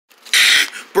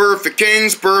Perfect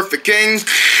kings, perfect kings,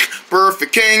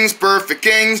 perfect kings, perfect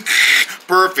kings,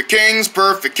 perfect kings,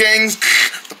 perfect kings,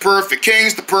 the perfect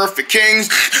kings, the perfect kings.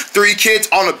 3 kids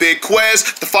on a big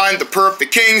quest to find the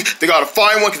perfect kings. They gotta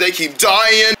find one because they keep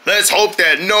dying. Let's hope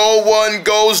that no one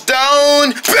goes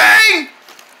down. Bang!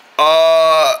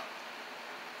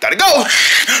 Gotta go.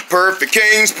 Perfect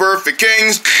kings, perfect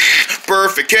kings,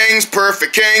 perfect kings,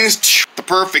 perfect kings, the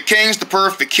perfect kings, the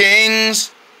perfect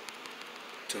kings.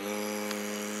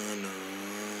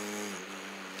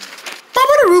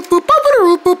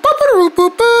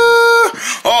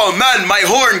 Oh man, my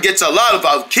horn gets a lot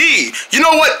of key. You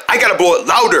know what? I gotta blow it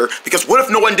louder because what if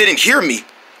no one didn't hear me?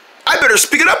 I better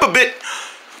speak it up a bit.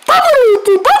 What in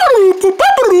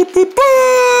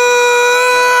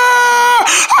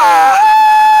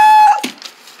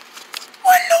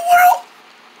the world?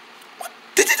 What?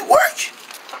 Did it work?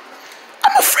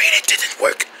 I'm afraid it didn't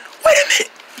work. Wait a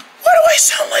minute. Why do I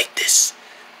sound like this?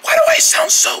 Why do I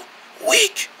sound so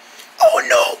weak? Oh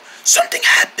no, something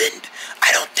happened.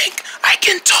 I don't think I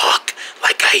can talk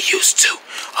like I used to.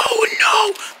 Oh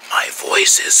no, my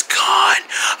voice is gone.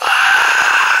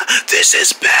 This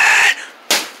is bad.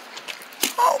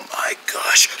 Oh my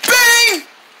gosh. Bang!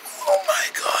 Oh my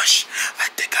gosh. I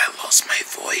think I lost my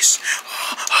voice.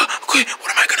 Okay, what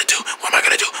am I gonna do? What am I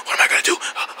gonna do? What am I gonna do?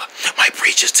 My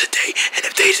breach is today, and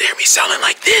if they hear me sounding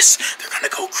like this, they're gonna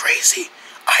go crazy.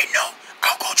 I know.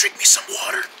 I'll go drink me some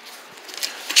water.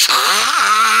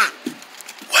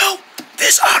 Well,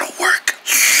 this ought to work.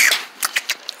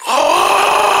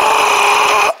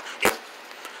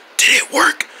 Did it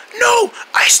work? No,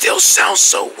 I still sound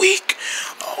so weak.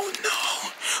 Oh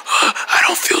no, I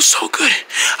don't feel so good.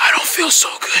 I don't feel so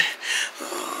good.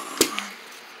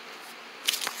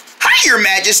 Hi, Your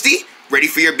Majesty. Ready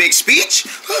for your big speech?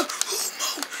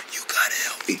 Humo, you gotta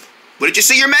help me. What did you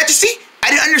say, Your Majesty? I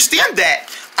didn't understand that.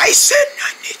 I said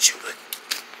I need you to...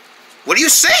 What are you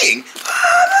saying?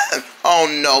 Oh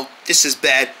no, this is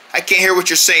bad. I can't hear what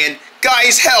you're saying.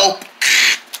 Guys, help!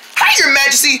 Hi, Your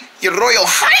Majesty! Your Royal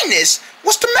Highness!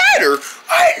 What's the matter?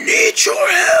 I need your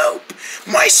help.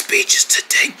 My speech is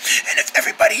today, and if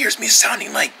everybody hears me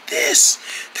sounding like this,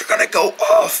 they're gonna go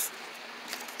off.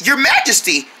 Your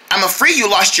Majesty, I'm afraid you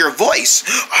lost your voice.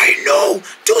 I know.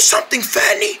 Do something,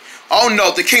 Fanny. Oh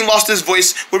no, the king lost his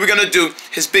voice. What are we gonna do?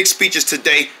 His big speech is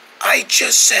today. I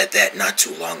just said that not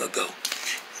too long ago.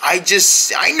 I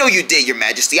know you did, Your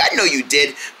Majesty. I know you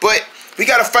did, but we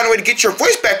gotta find a way to get your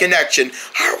voice back in action.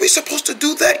 How are we supposed to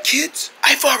do that, kids?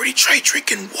 I've already tried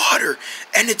drinking water,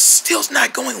 and it still's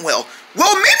not going well.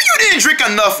 Well, maybe you didn't drink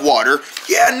enough water.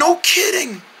 Yeah, no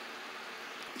kidding.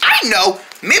 I know.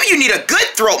 Maybe you need a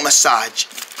good throat massage.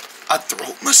 A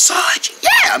throat massage?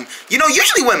 Yeah. You know,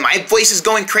 usually when my voice is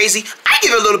going crazy, I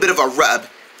give it a little bit of a rub.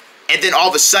 And then all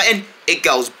of a sudden, it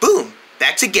goes boom,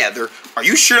 back together. Are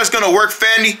you sure that's gonna work,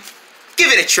 Fanny?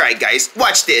 Give it a try, guys.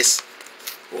 Watch this.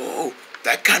 Oh,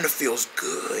 that kind of feels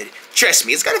good. Trust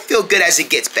me, it's gonna feel good as it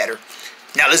gets better.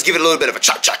 Now let's give it a little bit of a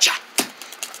cha-cha-cha.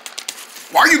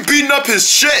 Why are you beating up his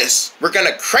chest? We're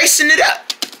gonna christen it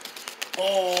up.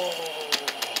 Oh,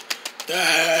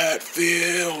 that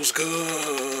feels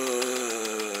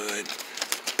good.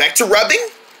 Back to rubbing.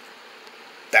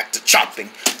 Back to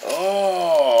chopping.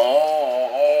 Oh,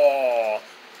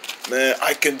 man,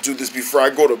 I can do this before I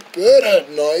go to bed at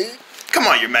night. Come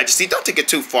on, Your Majesty, don't take it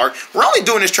too far. We're only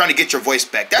doing this trying to get your voice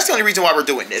back. That's the only reason why we're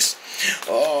doing this.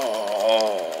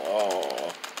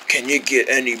 Oh, can you get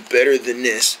any better than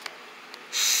this?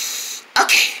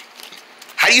 Okay.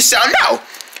 How do you sound now?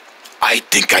 I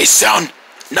think I sound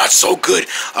not so good.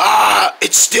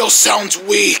 It still sounds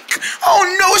weak. Oh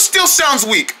no, it still sounds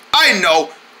weak. I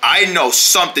know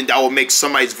something that will make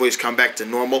somebody's voice come back to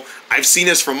normal. I've seen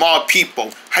this from all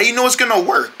people. How do you know it's gonna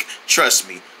work? Trust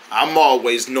me, I'm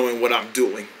always knowing what I'm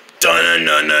doing.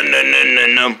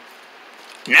 Dun-dun-dun-dun-dun-dun-dun.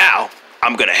 Now,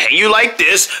 I'm gonna hang you like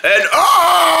this, and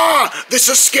this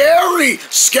is scary,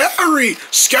 scary,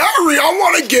 scary. I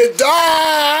wanna get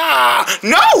down.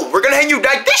 No, we're gonna hang you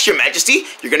like this, Your Majesty.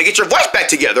 You're gonna get your voice back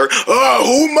together.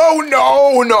 Humo,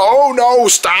 no,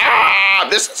 stop.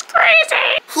 This is crazy.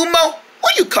 Humo,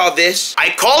 what do you call this?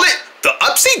 I call it the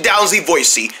upsy-downsy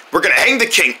voicey. We're gonna hang the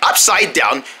king upside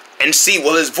down and see,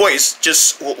 will his voice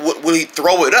just, will he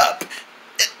throw it up?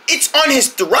 It's on his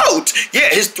throat. Yeah,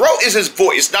 his throat is his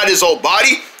voice, not his whole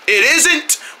body. It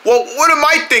isn't. Well, what am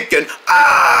I thinking?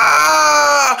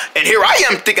 And here I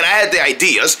am thinking I had the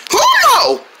ideas. Who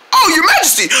know? Oh, Your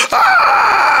Majesty.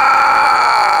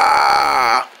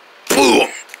 Boom.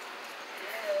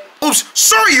 Oops,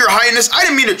 sorry, Your Highness. I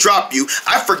didn't mean to drop you.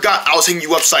 I forgot I was hanging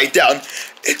you upside down.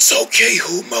 It's okay,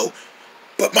 Humo,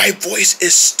 but my voice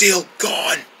is still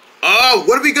gone.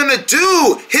 What are we gonna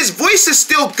do? His voice is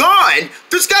still gone.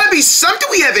 There's gotta be something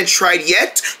we haven't tried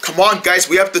yet. Come on, guys,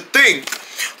 we have to think.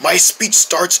 My speech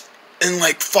starts in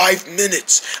like 5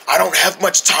 minutes. I don't have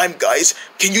much time, guys.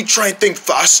 Can you try and think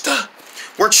faster?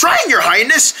 We're trying, Your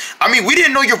Highness. I mean, we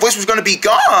didn't know your voice was gonna be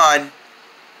gone.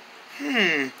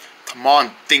 Come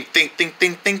on, think.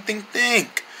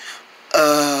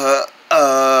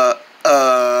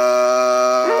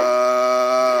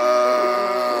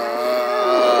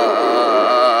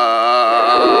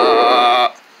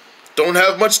 Don't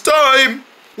have much time.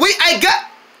 Wait,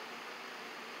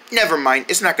 never mind,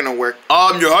 it's not gonna work.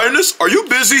 Your Highness, are you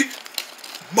busy?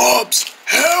 Mobs,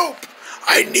 help!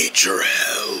 I need your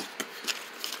help.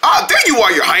 There you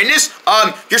are, Your Highness.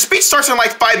 Your speech starts in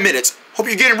like 5 minutes. Hope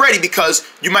you're getting ready because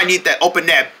you might need that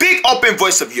big open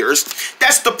voice of yours.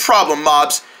 That's the problem,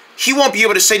 Mobs. He won't be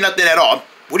able to say nothing at all.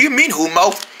 What do you mean,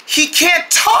 Humo? He can't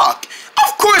talk.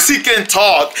 Of course he can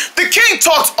talk. The king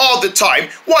talks all the time.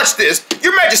 Watch this.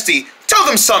 Your Majesty, tell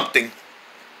them something.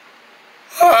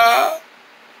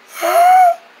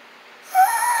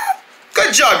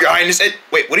 Good job, Your Highness.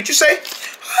 Wait, what did you say?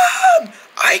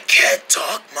 I can't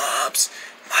talk, Mobs.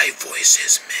 My voice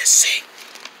is missing.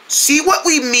 See what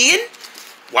we mean?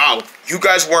 Wow, you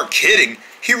guys weren't kidding.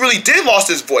 He really did lost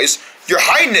his voice. Your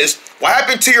Highness, what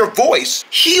happened to your voice?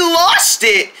 He lost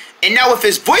it. And now with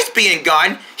his voice being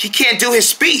gone, he can't do his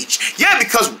speech. Yeah,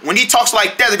 because when he talks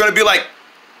like that, they're going to be like,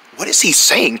 what is he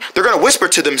saying? They're going to whisper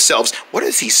to themselves, what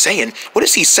is he saying? What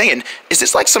is he saying? Is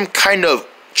this like some kind of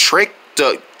trick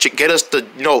to get us to,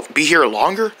 be here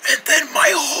longer? And then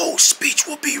my whole speech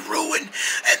will be ruined.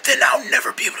 And then I'll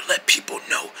never be able to let people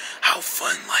know how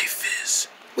fun life is.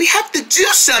 We have to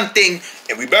do something.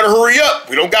 And we better hurry up.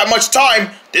 We don't got much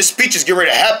time. This speech is getting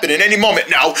ready to happen in any moment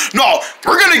now. No,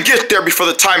 we're going to get there before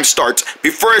the time starts.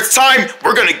 Before it's time,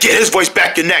 we're going to get his voice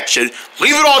back in action.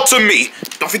 Leave it all to me.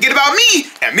 Don't forget about me.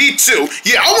 And me too.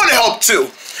 Yeah, I want to help too.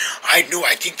 I knew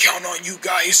I can count on you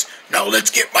guys. Now let's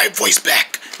get my voice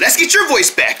back. Let's get your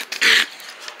voice back.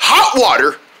 Hot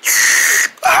water.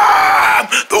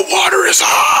 The water is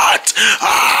hot.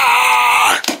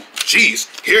 Jeez,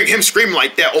 hearing him scream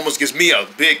like that almost gives me a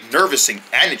big nervous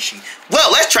energy.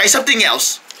 Well, let's try something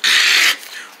else.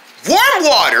 Warm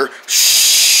water.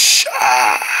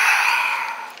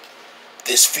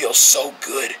 This feels so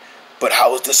good. But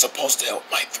how is this supposed to help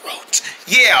my throat?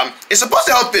 Yeah, it's supposed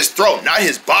to help his throat, not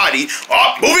his body.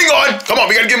 Moving on. Come on,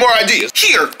 we gotta get more ideas.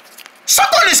 Here,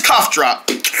 suck on this cough drop.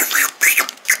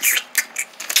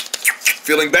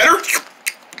 Feeling better?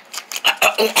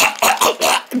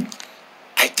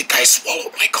 I think I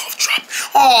swallowed my cough drop.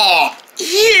 Aw,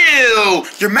 ew.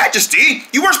 Your Majesty,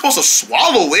 you weren't supposed to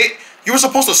swallow it. You were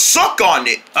supposed to suck on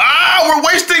it. We're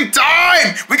wasting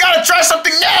time. We gotta try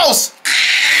something else.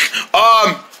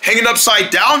 Hanging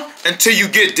upside down until you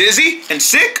get dizzy and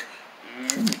sick?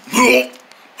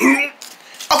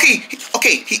 Okay,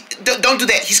 don't do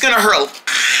that. He's gonna hurl.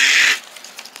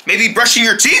 Maybe brushing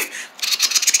your teeth?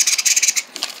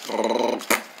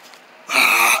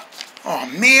 Oh,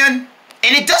 man.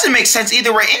 And it doesn't make sense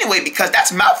either way anyway because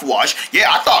that's mouthwash. Yeah,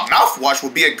 I thought mouthwash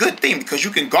would be a good thing because you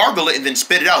can gargle it and then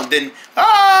spit it out and then,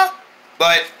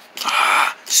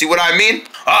 see what I mean?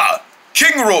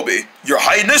 King Roby, Your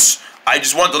Highness, I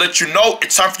just wanted to let you know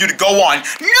it's time for you to go on.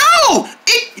 No!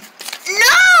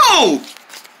 No!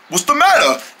 What's the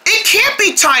matter? It can't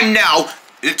be time now.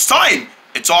 It's time.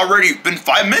 It's already been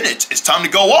 5 minutes. It's time to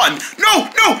go on.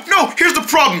 No. Here's the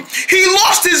problem. He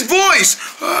lost his voice.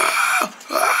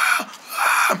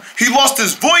 He lost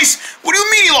his voice? What do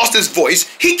you mean he lost his voice?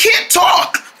 He can't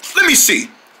talk. Let me see.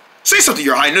 Say something,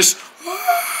 Your Highness.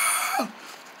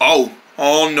 Oh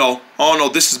no.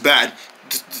 This is bad.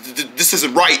 This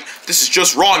isn't right. This is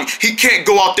just wrong. He can't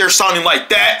go out there sounding like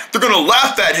that. They're gonna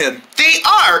laugh at him. They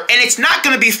are, and it's not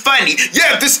gonna be funny.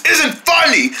 Yeah, this isn't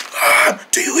funny.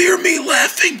 Do you hear me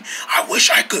laughing? I wish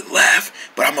I could laugh,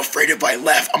 but I'm afraid if I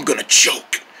laugh, I'm gonna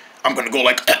choke. I'm gonna go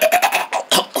like,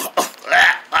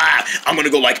 I'm gonna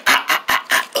go like,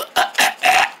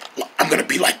 I'm gonna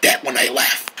be like that when I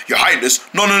laugh. Your Highness,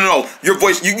 no. Your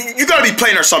voice, you gotta be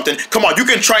playing or something. Come on, you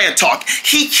can try and talk.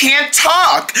 He can't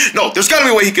talk. No, there's gotta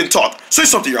be a way he can talk. Say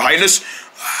something, Your Highness.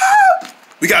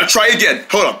 We gotta try again.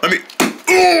 Hold on, let me.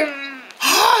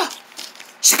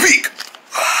 Speak.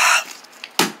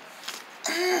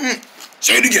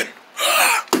 Say it again.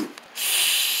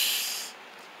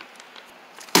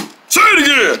 Say it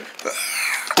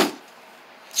again.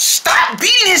 Stop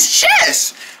beating his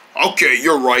chest. Okay,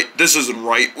 you're right. This isn't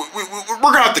right. We're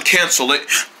gonna have to cancel it.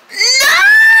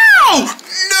 No!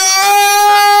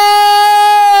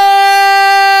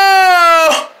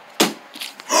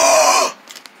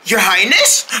 Your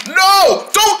Highness?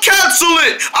 No! Don't cancel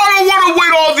it! I don't want to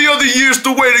wait all the other years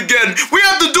to wait again. We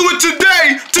have to do it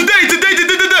today! Today!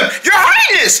 Your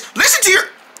Highness! Listen to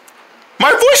your...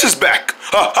 My voice is back!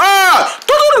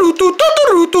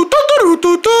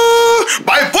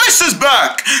 My voice is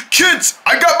back! Kids,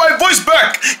 I got my voice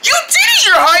back! You did it,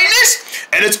 Your Highness!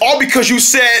 And it's all because you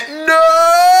said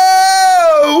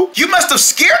no! You must have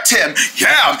scared him.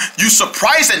 Yeah, you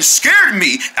surprised and scared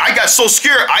me. I got so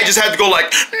scared, I just had to go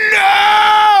like,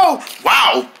 no!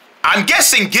 Wow. I'm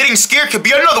guessing getting scared could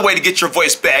be another way to get your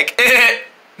voice back.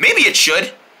 Maybe it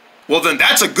should. Well, then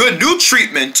that's a good new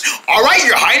treatment. All right,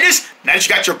 Your Highness. Now that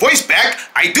you got your voice back,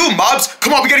 I do, mobs.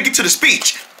 Come on, we gotta get to the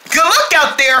speech. Good luck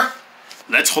out there.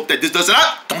 Let's hope that this doesn't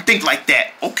happen. Don't think like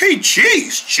that. Okay,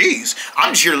 jeez.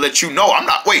 I'm just here to let you know. I'm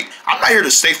not here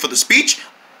to stay for the speech.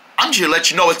 I'm just here to let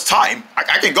you know it's time.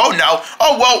 I can go now.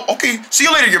 Oh, well, okay. See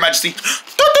you later, Your Majesty.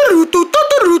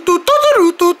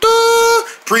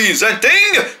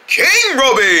 Presenting King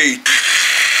Roby.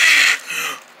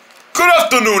 Good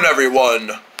afternoon,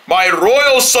 everyone. My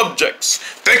royal subjects,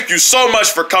 thank you so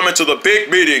much for coming to the big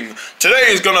meeting. Today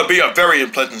is going to be a very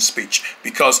unpleasant speech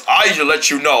because I should let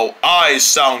you know I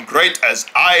sound great as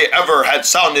I ever had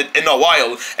sounded in a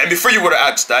while. And before you would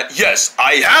have asked that, yes,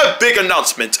 I have big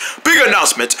announcement.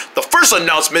 The first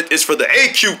announcement is for the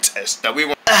AQ test that we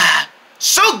want.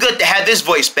 So good to have this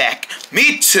voice back.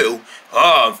 Me too.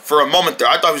 For a moment there,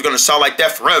 I thought he was going to sound like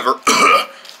that forever.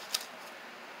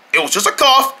 It was just a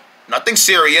cough. Nothing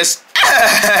serious.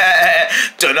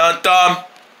 Dun-dun-dun.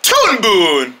 Toon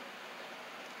Boon.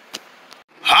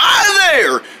 Hi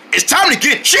there. It's time to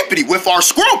get chippity with our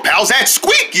squirrel pals at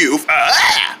Squeak Youth.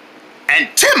 And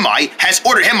Timmy has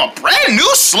ordered him a brand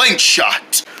new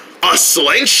slingshot. A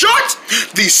slingshot?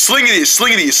 The sling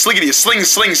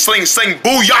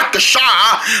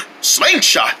booyakasha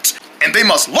slingshot. And they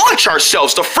must launch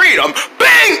ourselves to freedom.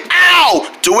 Bang! Ow!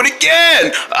 Do it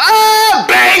again.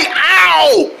 Bang!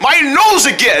 Ow! My nose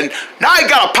again. Now I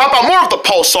gotta pop out more of the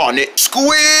pulse on it.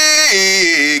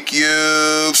 Squeak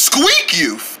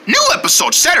Youth. New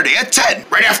episode Saturday at 10.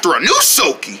 Right after a new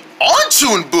Soki. On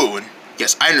Toon Boon.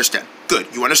 Yes, I understand. Good,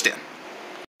 you understand.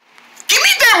 Give me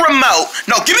that remote.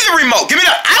 No, give me the remote. Give me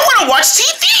that. I want to watch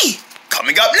TV.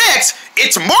 Coming up next,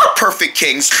 it's more Perfect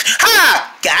Kings. Ha!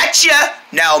 Gotcha!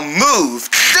 Now move.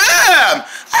 Damn!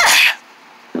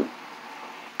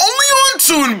 Only on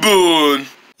Toon Boon.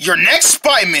 Your next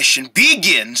spy mission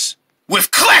begins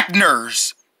with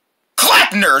Clackners.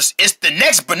 Clackners is the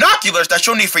next binoculars that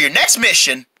you'll need for your next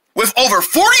mission. With over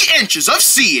 40 inches of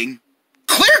seeing,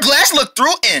 clear glass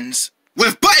look-through ends,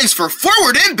 with buttons for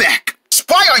forward and back.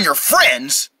 Spy on your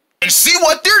friends and see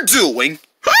what they're doing.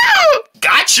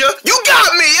 Gotcha! You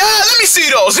got me! Let me see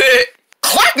those.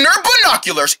 Clackner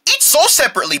binoculars, each sold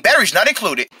separately, batteries not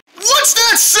included. What's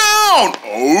that sound?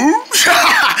 Oh?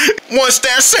 What's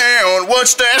that sound?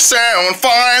 What's that sound?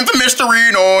 Find the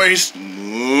mystery noise.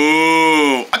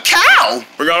 Ooh. A cow!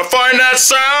 We're gonna find that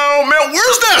sound. Man,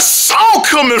 where's that sound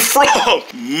coming from?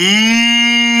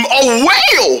 A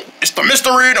whale! It's the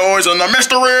mystery noise and the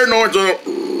mystery noise.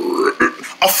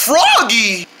 A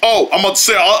froggy! Oh, I'm about to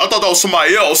say, I thought that was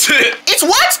somebody else. It's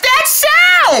What's That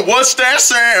Sound? What's that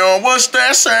sound? What's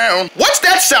that sound? What's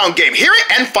That Sound game? Hear it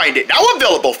and find it. Now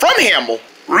available from Hamble.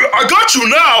 I got you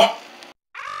now.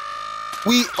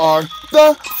 We are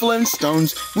the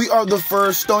Flintstones. We are the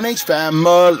first Stone Age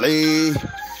family.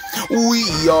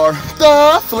 We are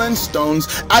the Flintstones.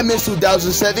 I miss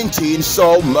 2017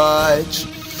 so much.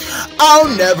 I'll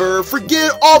never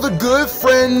forget all the good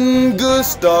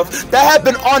stuff that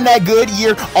happened on that good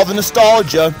year. All the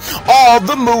nostalgia, all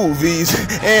the movies,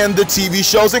 and the TV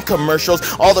shows and commercials,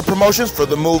 all the promotions for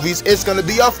the movies. It's gonna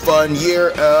be a fun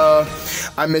year.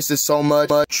 I miss it so much.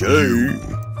 Hey,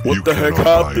 what the heck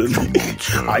happened?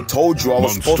 I told you I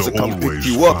was supposed to come pick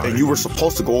you up, and you were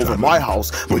supposed to go over my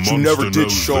house, but you never did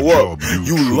show up.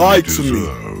 You lied to me.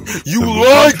 You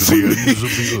lied to me.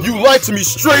 You lied to me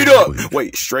straight up.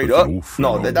 Wait, straight up?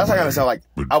 No, that's not gonna sound like.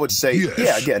 I would say,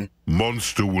 yeah, again.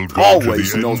 Monster will go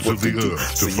always to the knows ends what of to the do.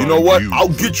 earth So to you know find what? you I'll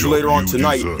the get you joy later on you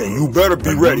tonight, deserve. and you better be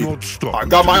And ready. will not stop I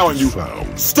got my eye on until you. it is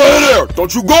found. Stay there!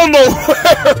 Don't you go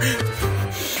nowhere!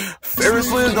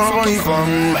 Ferris wheel's gonna run you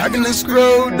from back in the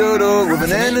screw doodle with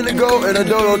an N and a go and a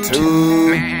dodo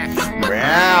too.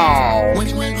 Meow.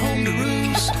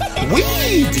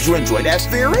 Wee! Did you enjoy that,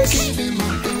 Ferris?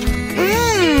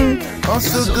 I'm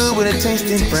so good with a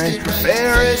tasting friend.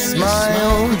 Ferris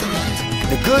smile.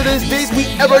 The goodest days we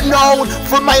ever known.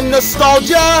 For my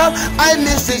nostalgia, I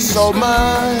miss it so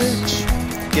much.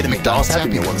 Get a McDonald's Happy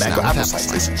Meal with mango apple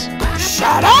slices.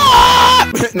 Shut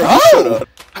up! No, shut up.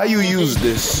 How you use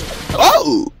this?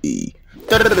 Oh!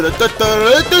 I'm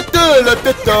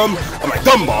like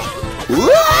Dumbo.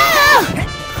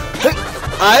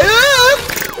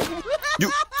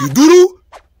 You doodle?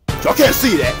 Y'all can't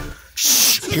see that.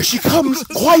 Shh, here she comes.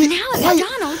 Quiet, quiet.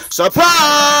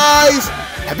 Surprise!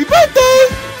 Happy birthday!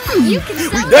 We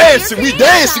dancing. And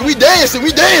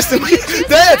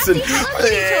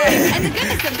the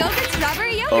goodness of Go-Gurt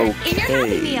strawberry yogurt in your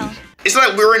Happy Meal. It's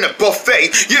like we're in a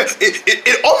buffet. Yeah,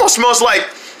 it almost smells like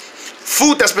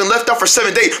food that's been left out for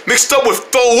 7 days mixed up with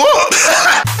throw up.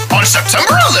 On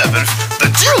September 11th, the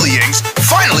Dearlyings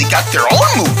finally got their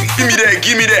own movie.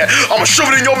 Give me that. I'ma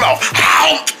shove it in your mouth.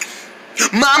 Ow!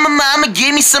 Mama,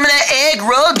 give me some of that egg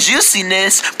roll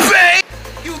juiciness. Bang!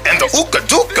 And the Ooka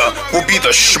Dooka will be the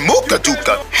Shmooka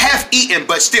Dooka. Half-eaten,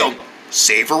 but still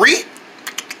savory.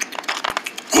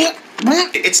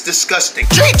 It's disgusting.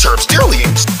 J-Terps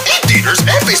Dearlyings, in theaters and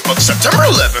Facebook September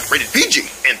 11th, rated PG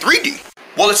and 3D.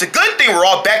 Well, it's a good thing we're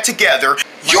all back together.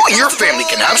 You and your family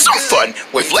can have some fun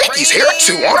with Lakey's Hair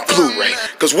 2 on a Blu-ray.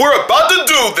 Cause we're about to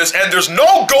do this and there's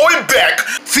no going back.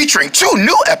 Featuring 2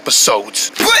 new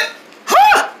episodes. But,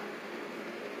 huh?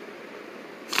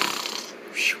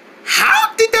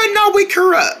 How did that not wake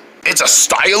her up? It's a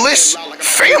stylish,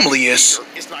 family-ish,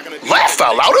 laugh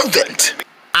out loud event.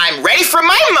 I'm ready for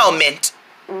my moment.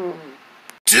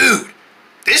 Dude,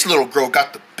 this little girl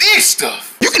got the big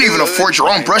stuff. You can even afford your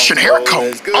own brush and hair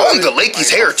comb. Own the Lakey's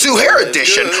Hair 2 Hair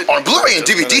Edition on Blu-ray and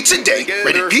DVD today,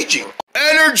 rated PG.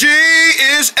 Energy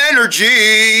is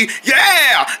energy.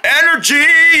 Yeah, energy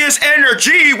is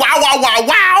energy. Wow, wow, wow,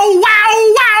 wow,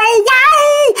 wow, wow,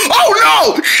 wow. Oh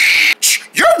no!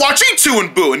 You're watching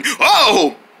Toon Boon.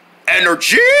 Oh,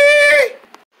 energy.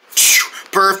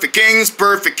 Perfect kings,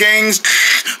 perfect kings,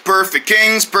 perfect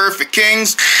kings, perfect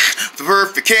kings, the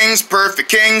perfect kings, perfect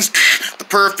kings, the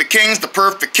perfect kings, the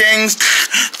perfect kings.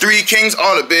 3 kings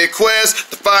on a big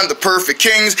quest to find the perfect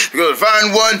kings. We're gonna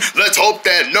find one. Let's hope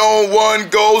that no one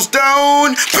goes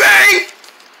down. Bang!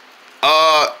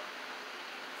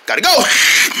 Gotta go.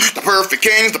 The perfect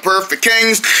kings, the perfect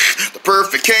kings, the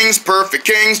perfect kings, perfect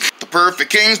kings, the perfect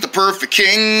kings, the perfect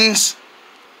kings.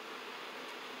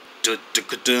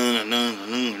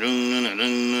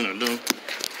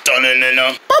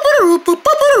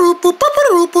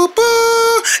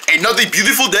 Another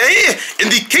beautiful day in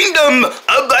the kingdom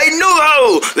of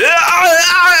Ainoho.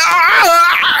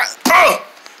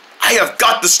 I have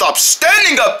got to stop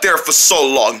standing up there for so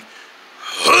long.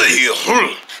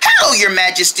 Hello, Your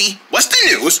Majesty. What's the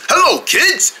news? Hello,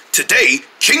 kids. Today,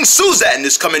 King Suzan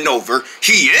is coming over.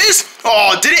 He is?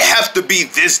 Oh, did it have to be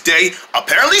this day?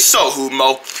 Apparently so,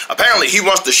 Humo. Apparently he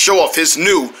wants to show off his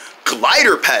new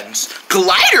glider pens.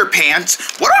 Glider pants?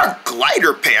 What are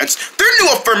glider pants? They're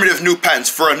new affirmative new pens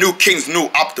for a new King's new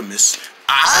Optimus.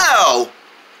 Ow!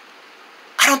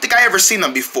 I don't think I ever seen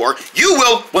them before. You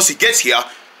will once he gets here.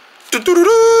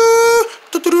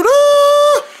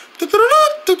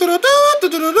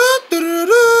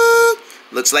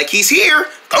 Looks like he's here.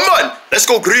 Come on, let's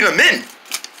go greet him in.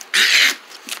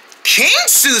 King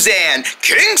Suzan!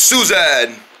 King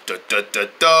Suzan!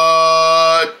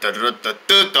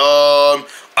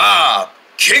 Ah,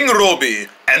 King Roby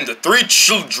and the 3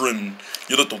 children.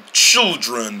 You little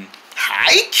children.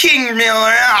 Hi, King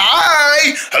Miller.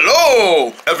 Hi.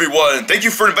 Hello, everyone. Thank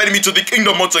you for inviting me to the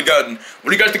kingdom once again.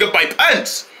 What do you guys think of my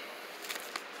pants?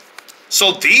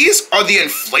 So these are the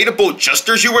inflatable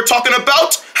jesters you were talking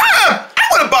about? I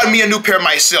would have bought me a new pair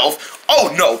myself.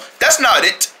 Oh no, that's not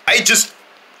it.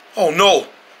 Oh no.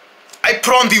 I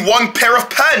put on the 1 pair of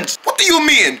pants. What do you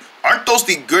mean? Aren't those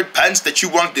the good pants that you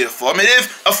wanted the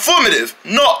affirmative? Affirmative,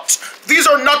 not. These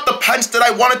are not the pants that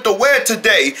I wanted to wear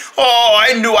today. Oh,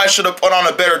 I knew I should have put on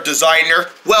a better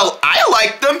designer. Well, I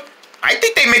like them. I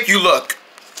think they make you look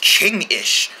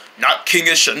king-ish. Not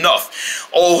kingish enough.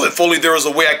 Oh, if only there was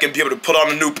a way I could be able to put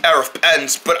on a new pair of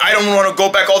pants, but I don't want to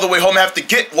go back all the way home and have to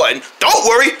get one. Don't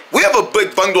worry, we have a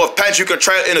big bundle of pants you can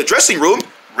try in a dressing room.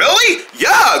 Really?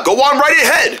 Yeah, go on right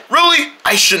ahead. Really?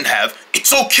 I shouldn't have.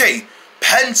 It's okay.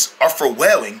 Pants are for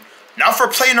wearing, not for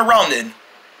playing around in.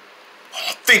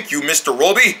 Oh, thank you, Mr.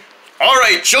 Roby. All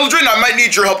right, children, I might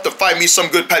need your help to find me some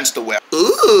good pants to wear.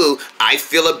 Ooh, I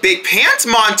feel a big pants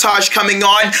montage coming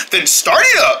on. Then start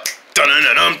it up.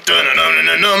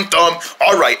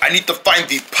 All right, I need to find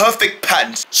the perfect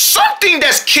pants. Something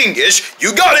that's kingish.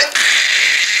 You got it.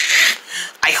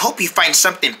 I hope he finds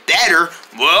something better.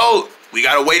 Well, we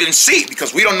gotta wait and see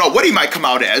because we don't know what he might come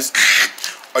out as.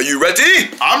 Are you ready?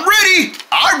 I'm ready.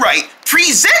 All right,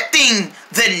 presenting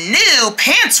the new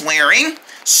pants wearing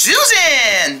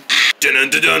Suzan.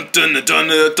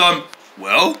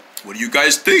 Well, what do you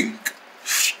guys think?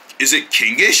 Is it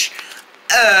kingish?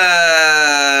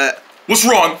 What's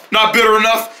wrong? Not bitter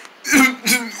enough?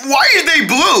 Why are they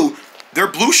blue? They're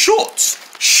blue shorts.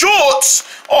 Shorts?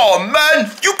 Oh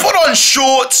man, you put on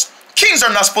shorts. Kings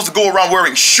are not supposed to go around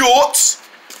wearing shorts.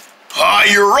 Ah,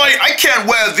 you're right, I can't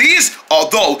wear these.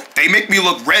 Although, they make me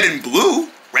look red and blue.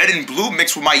 Red and blue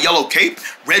mixed with my yellow cape.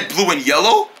 Red, blue, and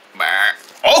yellow.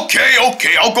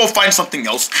 Okay, I'll go find something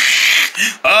else.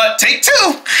 Take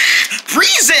two.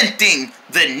 Presenting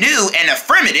the new and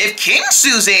affirmative King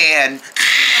Suzanne.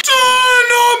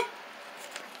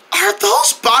 Are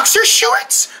those boxer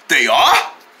shorts? They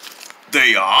are?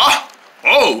 They are?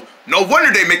 Oh, no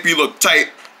wonder they make me look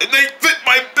tight. And they fit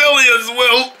my belly as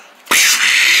well.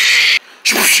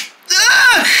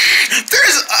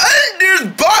 There's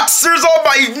boxers on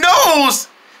my nose.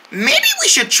 Maybe we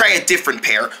should try a different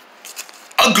pair.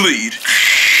 Agreed.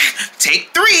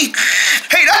 Take three.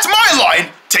 Hey, that's my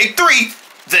line. Take three.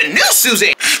 The new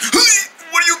Suzanne.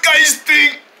 What do you guys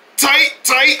think?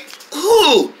 Tight?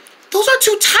 Ooh, those are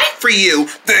too tight for you.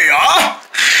 They are?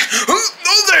 No,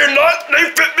 they're not. They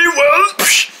fit me well.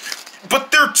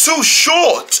 But they're too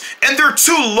short and they're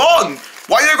too long.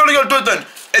 Why are you gonna go do that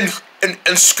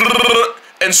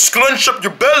and scrunch up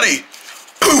your belly?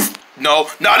 Poof. No,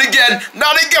 not again.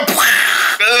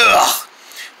 Ugh.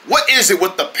 What is it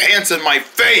with the pants in my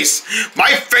face?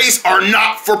 My face are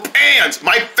not for pants.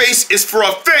 My face is for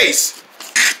a face.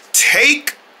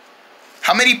 Take.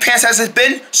 How many pants has it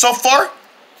been so far?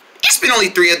 It's been only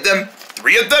 3 of them.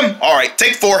 3 of them? All right,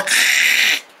 take 4.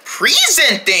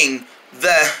 Presenting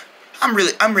the. I'm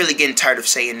really getting tired of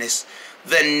saying this.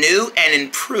 The new and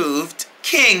improved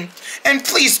King. And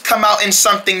please come out in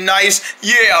something nice.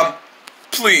 Yeah,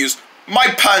 please. My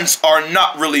pants are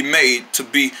not really made to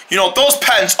be, those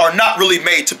pants are not really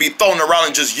made to be thrown around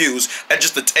and just used and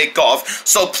just to take off.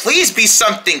 So please be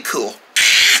something cool.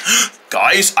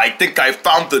 Guys, I think I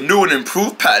found the new and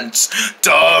improved pants.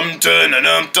 Dum dum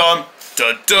dum dum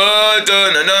dum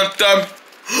dum dum dum.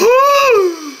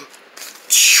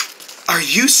 Are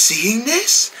you seeing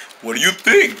this? What do you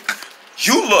think?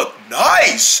 You look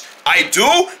nice. I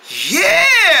do?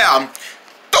 Yeah!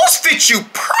 Those fit you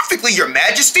perfectly, Your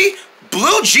Majesty.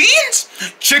 Blue jeans?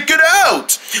 Check it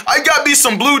out. I got me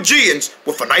some blue jeans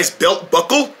with a nice belt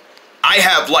buckle. I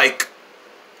have like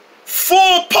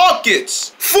 4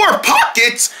 pockets. 4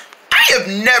 pockets? I have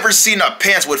never seen a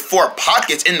pants with 4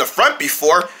 pockets in the front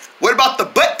before. What about the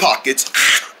butt pockets?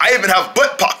 I even have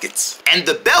butt pockets. And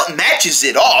the belt matches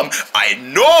it all. I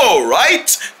know,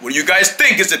 right? What do you guys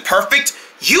think? Is it perfect?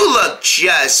 You look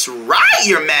just right,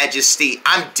 Your Majesty.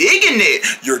 I'm digging it.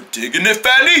 You're digging it,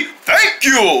 Fanny? Thank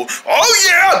you. Oh,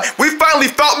 yeah. We finally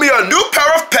found me a new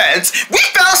pair of pants. We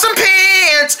found some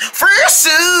pants for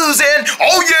Susan.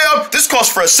 Oh, yeah. This calls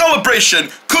for a celebration.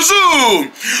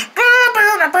 Kazoo.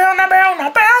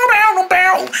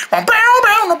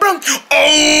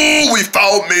 Oh, we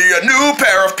found me a new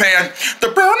pair of pants.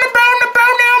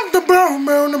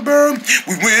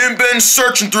 We've been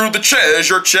searching through the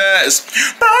treasure chest.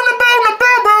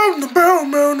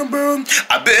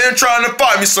 I've been trying to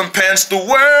find me some pants to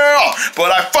wear,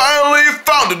 but I finally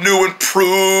found a new and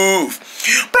improved.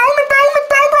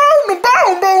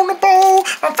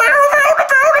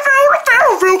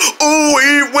 Ooh,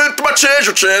 we went to my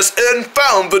treasure chest and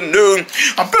found the new.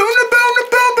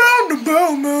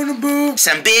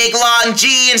 Some big long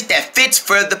jeans that fits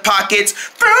for the pockets.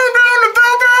 We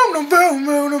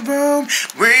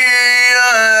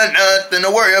got nothing to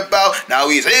worry about. Now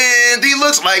he's in, he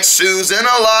looks like Susan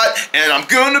a lot. And I'm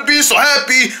gonna be so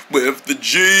happy with the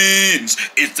jeans.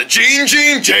 It's a Jean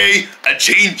J, a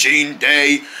Jean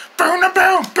day.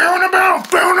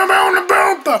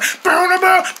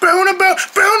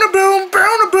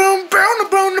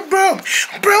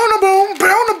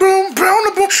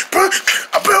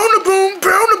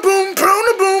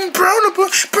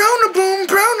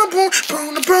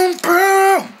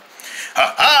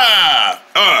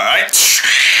 Alright.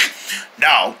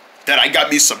 Now that I got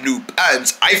me some new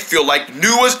pants, I feel like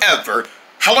new as ever.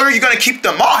 How long are you gonna keep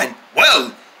them on?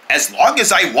 Well, as long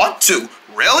as I want to.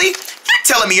 Really? You're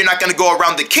telling me you're not gonna go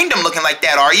around the kingdom looking like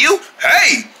that, are you?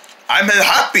 Hey, I'm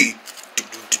happy.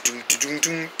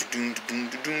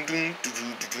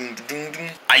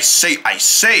 I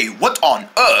say, what on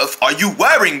earth are you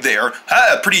wearing there?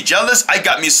 Pretty jealous? I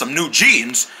got me some new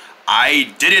jeans.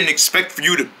 I didn't expect for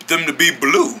them to be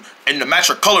blue and to match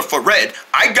your color for red.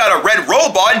 I got a red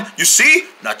robe on, you see?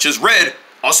 Not just red,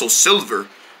 also silver.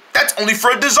 That's only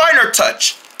for a designer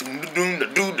touch.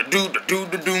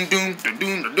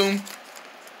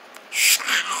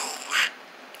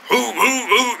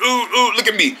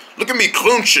 Look at me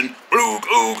crunching. I'm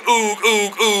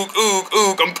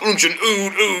crunching.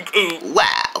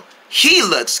 Wow, He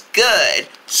looks good.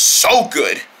 So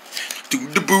good.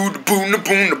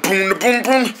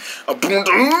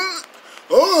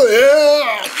 Oh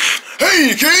yeah.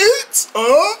 Hey kids.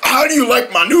 How do you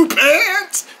like my new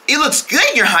pants? It looks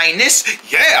good, Your Highness.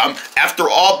 Yeah, after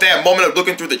all that moment of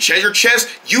looking through the treasure chest,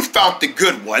 you found the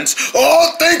good ones.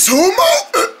 Oh, thanks,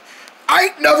 Humo.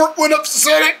 I never would have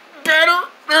said it better.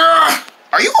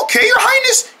 Are you okay, Your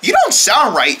Highness? You don't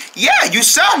sound right. Yeah, you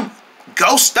sound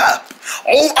ghost up.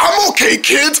 Oh, I'm okay,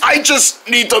 kids. I just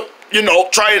need to,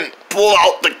 try and pull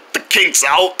out the kinks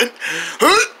out.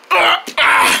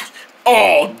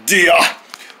 Oh, dear.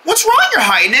 What's wrong, Your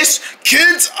Highness?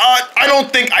 Kids, I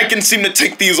don't think I can seem to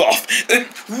take these off.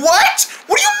 What?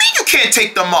 What do you mean you can't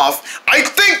take them off? I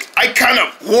think I kind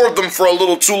of wore them for a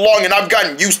little too long and I've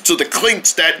gotten used to the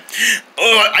clinks that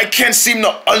I can't seem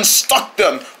to unstuck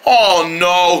them. Oh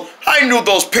no, I knew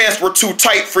those pants were too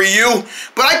tight for you.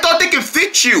 But I thought they could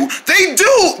fit you. They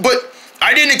do, but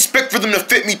I didn't expect for them to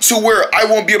fit me to where I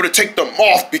won't be able to take them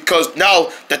off, because now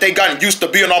that they gotten used to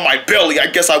being on my belly, I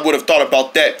guess I would have thought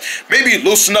about that. Maybe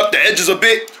loosen up the edges a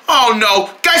bit. Oh no,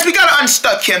 guys, we gotta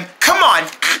unstuck him. Come on.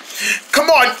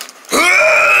 Come on.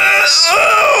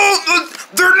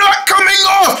 They're not coming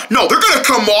off. No, they're gonna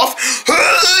come off.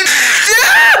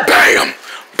 Bam.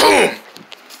 Boom.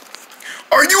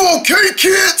 Are you okay,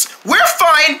 kids? We're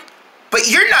fine. But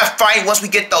you're not fine once we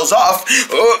get those off.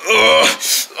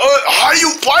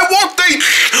 Why won't they?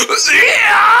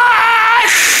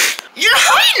 Your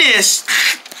Highness!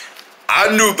 I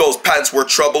knew those pants were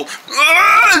trouble.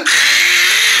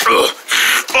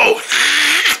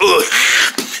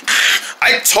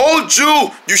 I told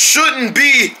you shouldn't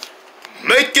be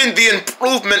making the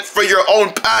improvement for your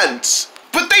own pants.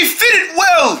 But they fitted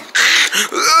well.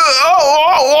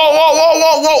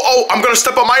 Oh, I'm gonna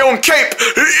step on my own cape.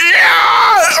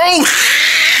 Yeah! Oh,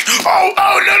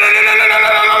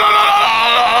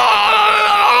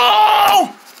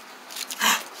 no.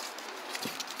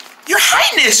 Your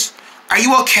Highness, are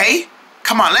you okay?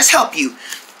 Come on, let's help you.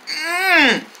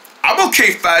 I'm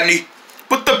okay, Fanny,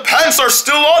 but the pants are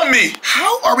still on me.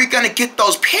 How are we gonna get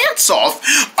those pants off?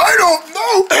 I don't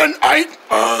know, and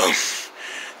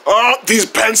these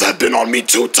pants have been on me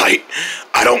too tight.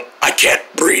 I can't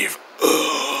breathe.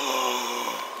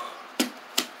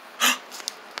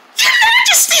 Your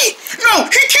Majesty! No,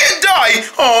 he can't die.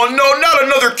 Oh no, not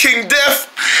another King Death.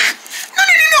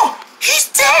 No. He's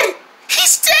dead.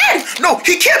 He's dead. No,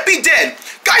 he can't be dead.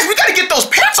 Guys, we gotta get those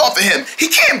pants off of him. He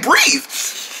can't breathe.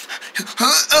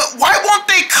 Why won't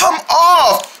they come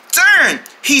off? Darn,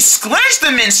 he scrunched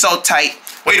them in so tight.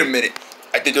 Wait a minute.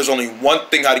 I think there's only one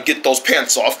thing how to get those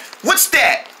pants off. What's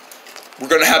that? We're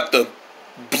gonna have to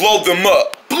blow them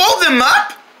up. Blow them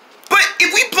up? But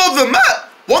if we blow them up,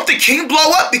 won't the king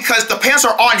blow up because the pants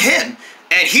are on him?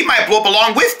 And he might blow up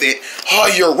along with it. Oh,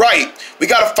 you're right. We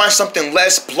gotta find something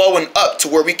less blowing up to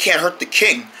where we can't hurt the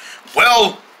king.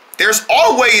 Well, there's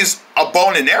always a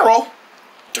bow and arrow.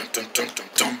 Dun, dun, dun, dun,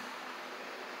 dun.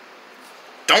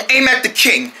 Don't aim at the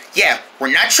king. Yeah,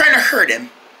 we're not trying to hurt him.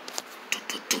 Dun,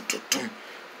 dun, dun, dun, dun.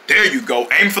 There you go.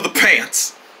 Aim for the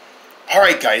pants.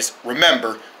 Alright, guys.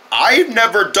 Remember, I've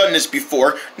never done this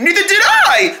before. Neither did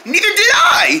I.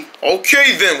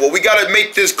 Okay, then. Well, we gotta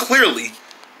make this clearly.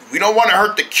 We don't want to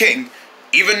hurt the king.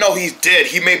 Even though he's dead,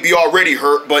 he may be already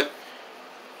hurt, but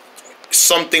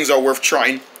some things are worth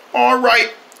trying.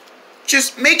 Alright.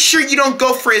 Just make sure you don't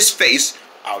go for his face.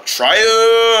 I'll try.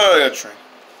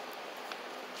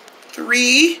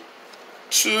 3,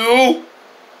 2,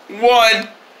 1.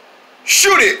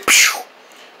 Shoot it!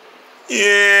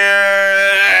 Yeah!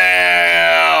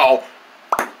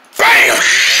 Bam!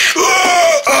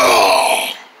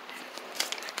 Oh!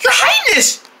 Your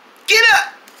Highness! Get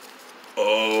up!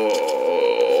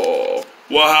 Oh,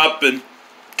 what happened?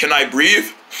 Can I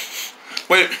breathe?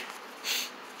 Wait.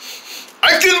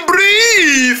 I can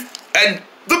breathe! And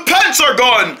the pants are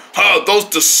gone! Those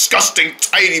disgusting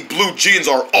tiny blue jeans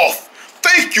are off.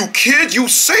 Thank you, kid. You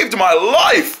saved my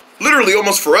life. Literally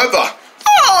almost forever.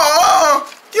 Oh,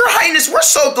 Your Highness, we're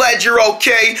so glad you're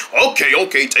okay.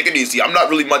 Okay, take it easy. I'm not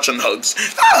really much on hugs.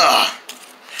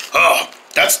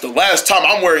 That's the last time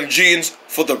I'm wearing jeans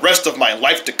for the rest of my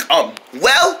life to come.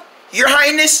 Well, Your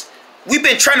Highness, we've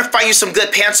been trying to find you some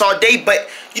good pants all day, but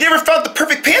you never found the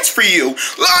perfect pants for you.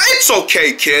 It's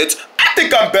okay, kids. I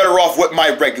think I'm better off with my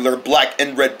regular black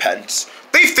and red pants.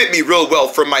 They fit me real well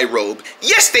for my robe.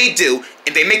 Yes, they do.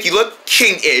 And they make you look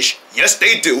king-ish. Yes,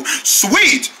 they do.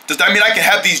 Sweet! Does that mean I can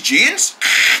have these jeans?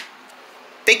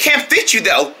 They can't fit you,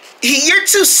 though. You're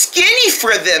too skinny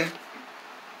for them.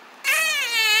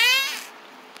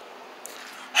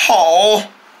 Oh,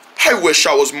 I wish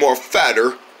I was more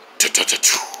fatter.